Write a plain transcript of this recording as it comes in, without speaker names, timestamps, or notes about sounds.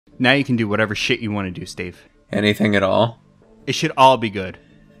Now you can do whatever shit you want to do, Steve. Anything at all? It should all be good.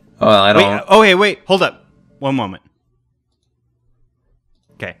 Oh, I don't... Wait. Hold up. One moment.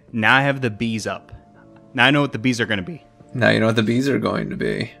 Okay, now I have the bees up. Now I know what the bees are going to be. Now you know what the bees are going to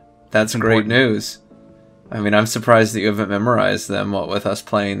be. That's great news. I mean, I'm surprised that you haven't memorized them, what with us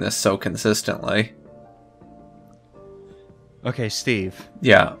playing this so consistently. Okay, Steve.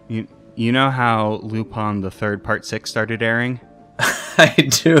 Yeah. You know how Lupin the Third Part 6 started airing? I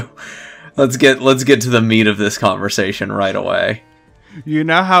do. Let's get to the meat of this conversation right away. You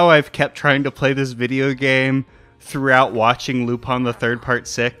know how I've kept trying to play this video game throughout watching Lupin the Third Part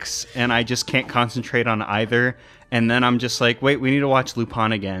 6, and I just can't concentrate on either, and then I'm just like, wait, we need to watch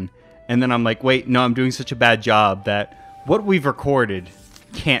Lupin again. And then I'm like, wait, no, I'm doing such a bad job that what we've recorded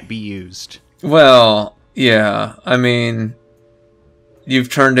can't be used. Well, yeah, I mean, you've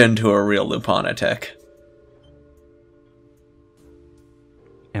turned into a real Lupinatic.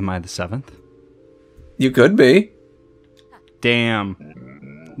 Am I the 7th? You could be.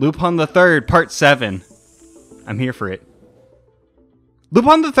 Damn. Lupin the Third, Part 7. I'm here for it.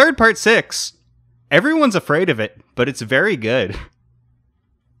 Lupin the Third, Part 6. Everyone's afraid of it, but it's very good.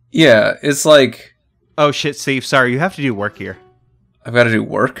 Yeah, it's like... Oh shit, Steve, sorry, you have to do work here. I've got to do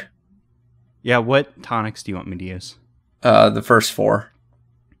work? Yeah, what tonics do you want me to use? The first 4.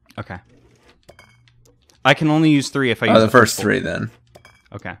 Okay. I can only use 3 if I use the first 3 then.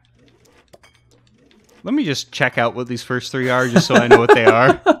 Okay. Let me just check out what these first 3 are, just so I know what they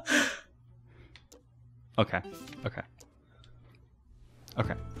are. Okay.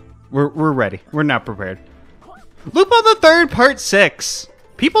 We're ready. We're not prepared. Lupin the Third, Part 6.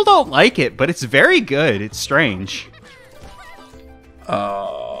 People don't like it, but it's very good. It's strange.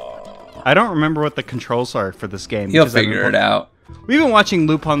 I don't remember what the controls are for this game. You'll figure it out. We've been watching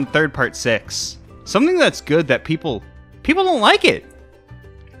Lupin the Third, Part 6. Something that's good that people don't like it.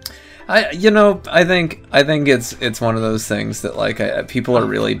 I think it's one of those things that like people are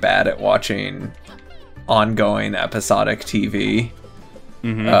really bad at watching ongoing episodic TV,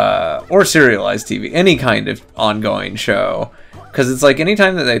 or serialized TV, any kind of ongoing show, because it's like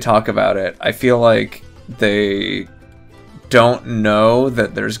anytime that they talk about it, I feel like they don't know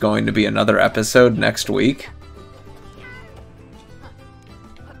that there's going to be another episode next week.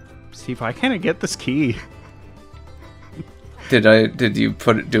 Steve, why can't I get this key? Did you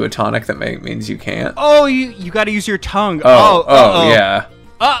do a tonic that means you can't? Oh, you got to use your tongue. Oh, yeah.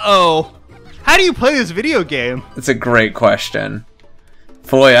 Uh-oh. How do you play this video game? It's a great question.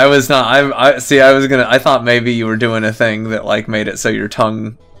 Boy, I was not. I thought maybe you were doing a thing that like made it so your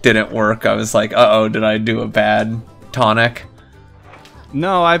tongue didn't work. I was like, uh-oh, did I do a bad tonic?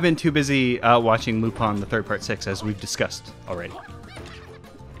 No, I've been too busy watching Lupin the Third, Part 6, as we've discussed already.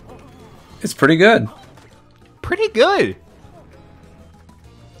 It's pretty good. Pretty good.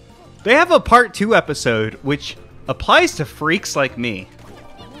 They have a Part 2 episode, which applies to freaks like me.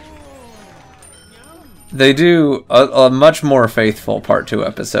 They do a much more faithful Part 2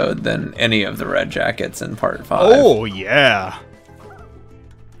 episode than any of the Red Jackets in Part 5. Oh, yeah.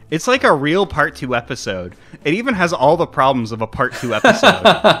 It's like a real Part 2 episode. It even has all the problems of a Part 2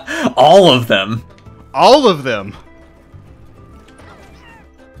 episode. All of them. All of them.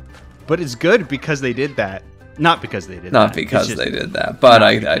 But it's good because they did that. Not because they did that. Not because they did that, but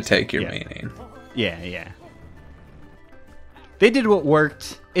I take your meaning. Yeah. They did what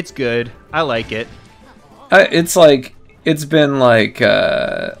worked. It's good. I like it. It's like, it's been like,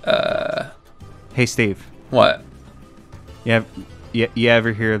 Hey, Steve. What? You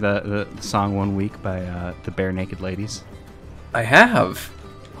ever hear the song One Week by the Bare Naked Ladies? I have.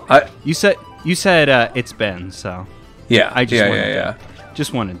 You said it's been, so. Yeah. I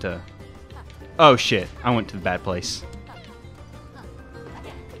just wanted to. Oh shit, I went to the bad place.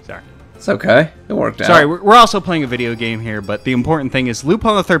 Sorry. It's okay. It worked out. Sorry, we're also playing a video game here, but the important thing is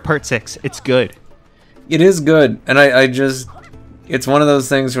Lupin the Third, Part 6. It's good. It is good, and I just, it's one of those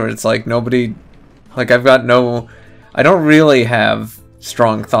things where it's like nobody, like I don't really have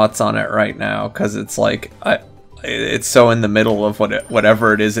strong thoughts on it right now, because it's like, it's so in the middle of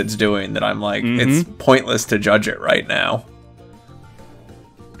whatever it is it's doing that I'm like, it's pointless to judge it right now.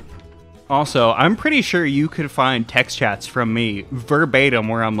 Also, I'm pretty sure you could find text chats from me verbatim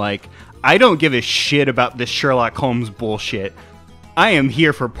where I'm like, I don't give a shit about this Sherlock Holmes bullshit. I am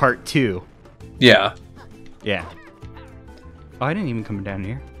here for Part 2. Yeah. Yeah. Oh, I didn't even come down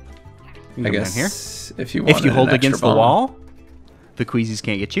here. I guess down here. If you hold against the wall, the Queasies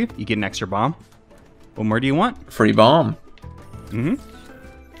can't get you. You get an extra bomb. What more do you want? Free bomb.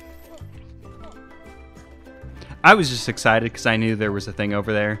 I was just excited because I knew there was a thing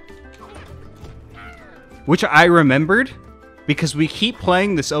over there. Which I remembered because we keep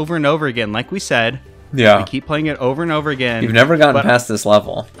playing this over and over again, like we said. Yeah. We keep playing it over and over again. You've never gotten past this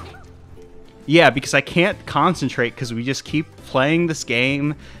level. Yeah, because I can't concentrate because we just keep playing this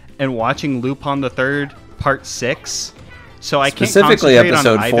game and watching Lupin the Third Part 6. So I can't Specifically concentrate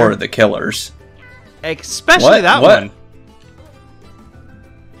episode on 4, The Killers. Especially that What? one.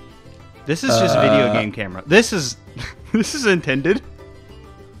 This is just video game camera. This is intended.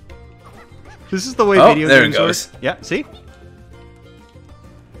 This is the way video there games it goes. work. Yeah, see?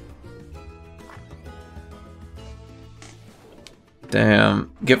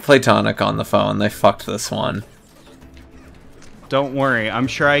 Damn. Get Platonic on the phone. They fucked this one. Don't worry. I'm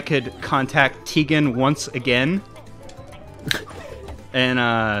sure I could contact Tegan once again. And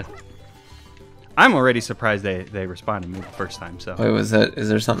I'm already surprised they responded to me the first time. So Wait, was that? Is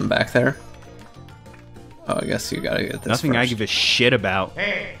there something back there? Oh, I guess you gotta get this. nothing first. I give a shit about.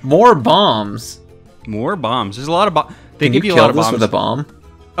 More bombs. More bombs. There's a lot of bombs. They Can give you you a kill lot of this bombs. with a bomb?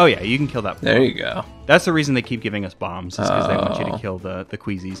 Oh yeah, you can kill that. There you go. That's the reason they keep giving us bombs. Is because they want you Oh. to kill the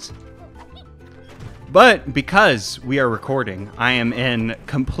Queasies. But because we are recording, I am in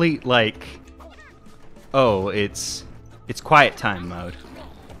complete like, oh, it's quiet time mode.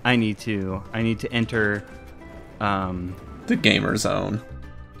 I need to enter The gamer zone.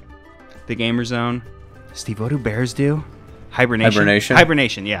 the gamer zone. Steve, what do bears do? Hibernation. Hibernation?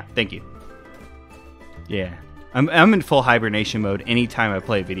 Hibernation. Yeah. Thank you. Yeah. I'm in full hibernation mode anytime I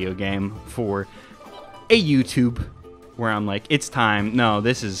play a video game for a YouTube where I'm like, it's time. No,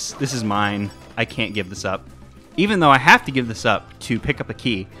 this is mine. I can't give this up. Even though I have to give this up to pick up a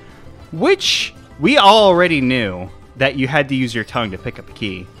key, which we all already knew that you had to use your tongue to pick up a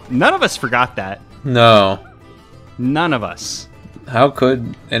key. None of us forgot that. No. None of us. How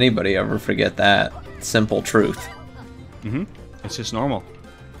could anybody ever forget that simple truth? It's just normal.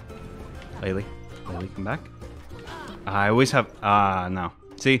 Laylee, come back. I always have... no.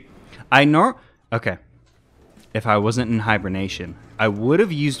 See, okay. If I wasn't in hibernation, I would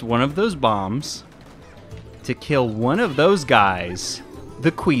have used one of those bombs to kill one of those guys,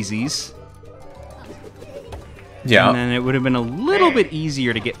 the Queasies. Yeah. And then it would have been a little bit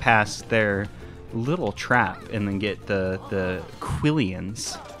easier to get past their little trap and then get the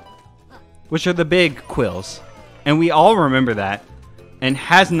Quillians, which are the big quills. And we all remember that. And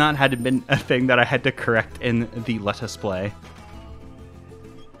has not had to been a thing that I had to correct in the Let Us Play.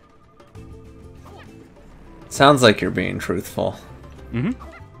 Sounds like you're being truthful.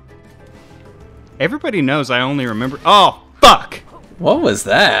 Everybody knows I only remember... Oh, fuck! What was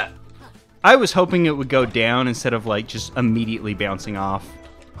that? I was hoping it would go down instead of, like, just immediately bouncing off.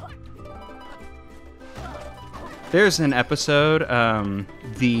 There's an episode,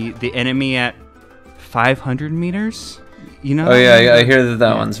 the enemy at 500 meters... You know? Oh yeah, I hear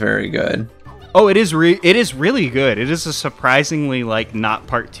that one's very good. Oh, it is really good. It is a surprisingly like not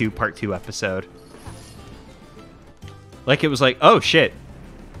part 2 episode. Like it was like, oh shit.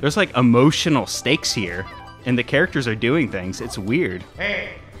 There's like emotional stakes here and the characters are doing things. It's weird.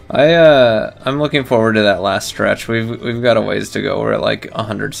 I'm looking forward to that last stretch. We've got a ways to go. We're at like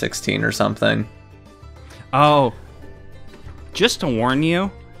 116 or something. Oh. Just to warn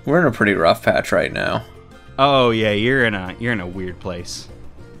you, We're in a pretty rough patch right now. oh yeah, you're in a weird place.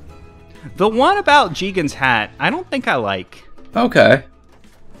 The one about Jigen's hat, I don't think I like. Okay.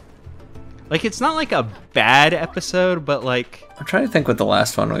 Like it's not like a bad episode, but like I'm trying to think what the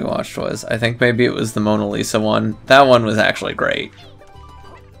last one we watched was. I think maybe it was the Mona Lisa one. That one was actually great.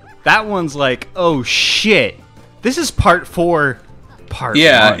 that one's like, oh shit. This is part 4, part 1.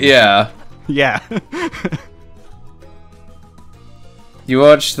 Yeah. Yeah. You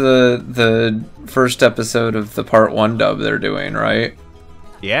watched the first episode of the part 1 dub they're doing, right?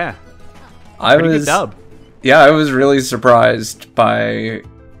 Yeah. Pretty good dub. Yeah, I was really surprised by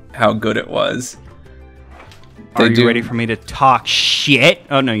how good it was. Are you ready for me to talk shit?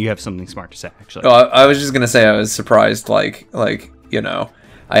 Oh no, you have something smart to say, actually. Oh, I was just gonna say I was surprised. Like you know,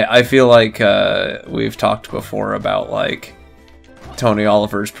 I feel like we've talked before about like Tony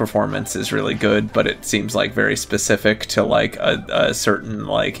Oliver's performance is really good, but it seems like very specific to like a certain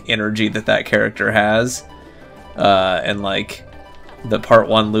like energy that character has, and like the part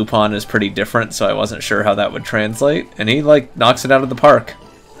 1 Lupin is pretty different, so I wasn't sure how that would translate, and he like knocks it out of the park.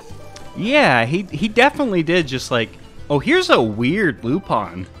 Yeah, he definitely did. Just like, oh, here's a weird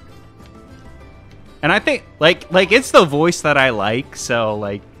Lupin, and I think like it's the voice that I like, so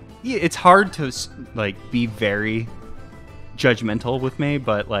like it's hard to like be very judgmental with me,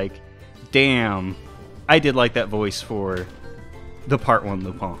 but like, damn, I did like that voice for the part 1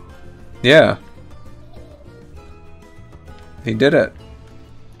 Lupin. Yeah. He did it.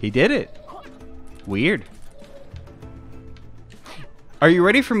 He did it. Weird. Are you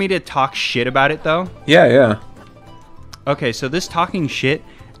ready for me to talk shit about it, though? Yeah, yeah. Okay, so this talking shit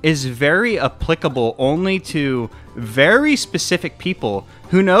is very applicable only to very specific people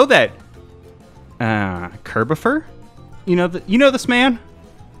who know that Kerbifer? You know this man?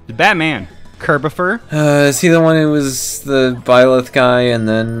 The Batman. Kerbifer. Is he the one who was the Byleth guy and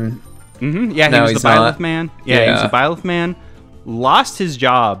then... Mm-hmm. Yeah, he was the Byleth man. Yeah, he was the Byleth man. Lost his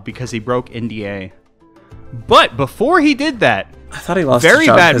job because he broke NDA. But before he did that... I thought he lost his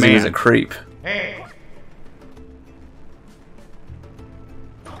job because he was a creep. Hey.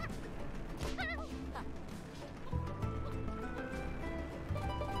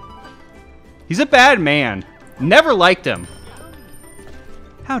 He's a bad man. Never liked him.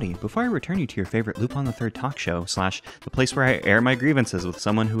 Howdy, before I return you to your favorite Lupin the Third talk show / the place where I air my grievances with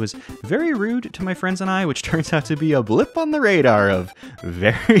someone who was very rude to my friends and I, which turns out to be a blip on the radar of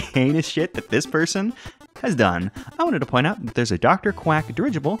very heinous shit that this person has done, I wanted to point out that there's a Dr. Quack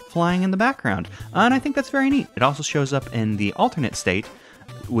dirigible flying in the background, and I think that's very neat. It also shows up in the alternate state,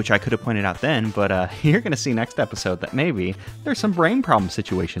 which I could have pointed out then, but you're going to see next episode that maybe there's some brain problem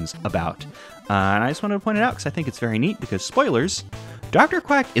situations about. And I just wanted to point it out because I think it's very neat because, spoilers, Dr.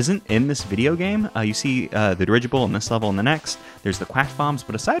 Quack isn't in this video game. You see the dirigible in this level and the next. There's the Quack bombs,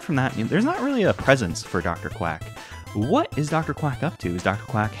 but aside from that, there's not really a presence for Dr. Quack. What is Dr. Quack up to? Is Dr.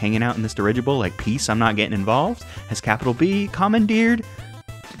 Quack hanging out in this dirigible like, peace, I'm not getting involved? Has Capital B commandeered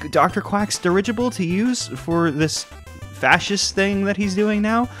Dr. Quack's dirigible to use for this fascist thing that he's doing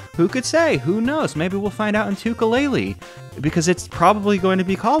now? Who could say? Who knows? Maybe we'll find out in Yooka-Laylee, because it's probably going to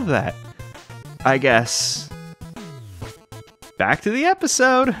be called that, I guess. Back to the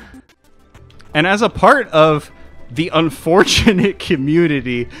episode. And as a part of the unfortunate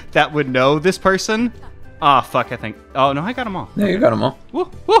community that would know this person... Ah, fuck, I think... Oh, no, I got them all. Yeah, you got them all.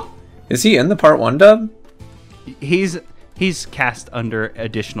 Woo, woo. Is he in the part 1 dub? He's cast under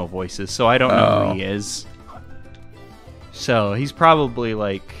additional voices, so I don't know who he is. So he's probably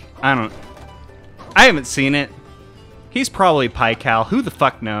like... I haven't seen it. He's probably Cal. Who the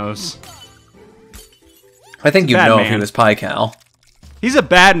fuck knows? I think you'd know if he was Cal. He's a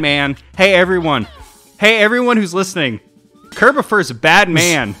bad man. Hey, everyone. Hey, everyone who's listening. Kerbifer's a bad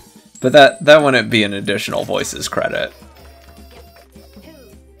man. But that wouldn't be an additional voices credit.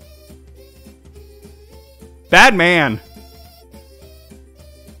 Bad man.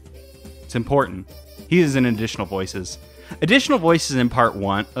 It's important. He is in additional voices. Additional voices in part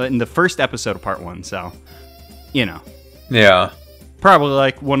 1, in the first episode of part 1, so, you know. Yeah. Probably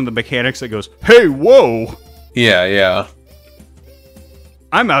like one of the mechanics that goes, hey, whoa! Yeah, yeah.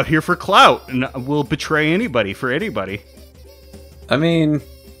 I'm out here for clout, and will betray anybody for anybody. I mean...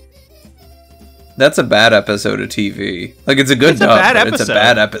 That's a bad episode of TV. Like, it's a good dub, but it's a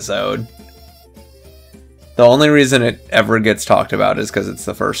bad episode. The only reason it ever gets talked about is because it's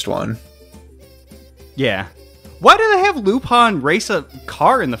the first one. Yeah. Why do they have Lupin race a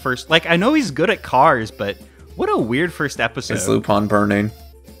car in the first... Like, I know he's good at cars, but what a weird first episode. Is Lupin burning?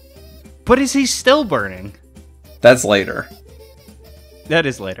 But is he still burning? That's later. That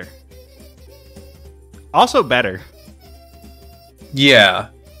is later. Also better. Yeah.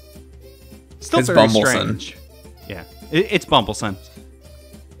 Still it's very Bumbleson. Strange. Yeah, it's Bumbleson.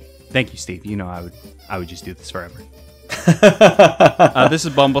 Thank you, Steve. You know I would just do this forever. This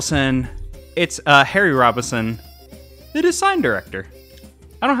is Bumbleson. It's Harry Robinson, the design director.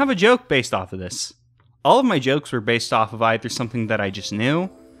 I don't have a joke based off of this. All of my jokes were based off of either something that I just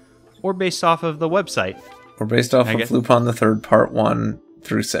knew, or based off of the website. Or based off of Lupin the Third Part 1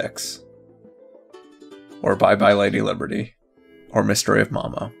 through 6. Or Bye Bye Lady Liberty. Or Mystery of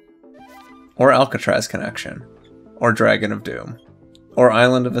Mama. Or Alcatraz Connection. Or Dragon of Doom. Or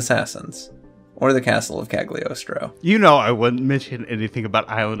Island of Assassins. Or The Castle of Cagliostro. You know I wouldn't mention anything about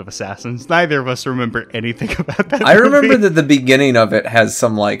Island of Assassins. Neither of us remember anything about that I remember that the beginning of it has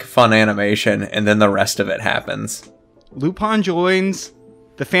some, like, fun animation, and then the rest of it happens. Lupin joins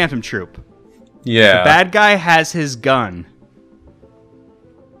the Phantom Troop. Yeah. The bad guy has his gun.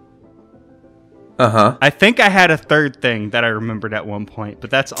 Uh-huh. I think I had a third thing that I remembered at one point, but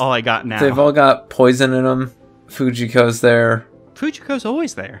that's all I got now. They've all got poison in them. Fujiko's there. Fujiko's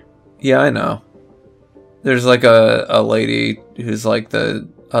always there. Yeah, I know. There's like a lady who's like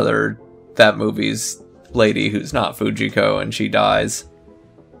that movie's lady who's not Fujiko, and she dies.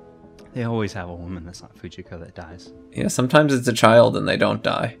 They always have a woman that's not Fujiko that dies. Yeah, sometimes it's a child and they don't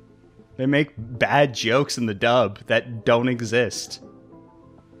die. They make bad jokes in the dub that don't exist.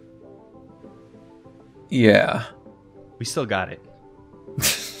 Yeah. We still got it.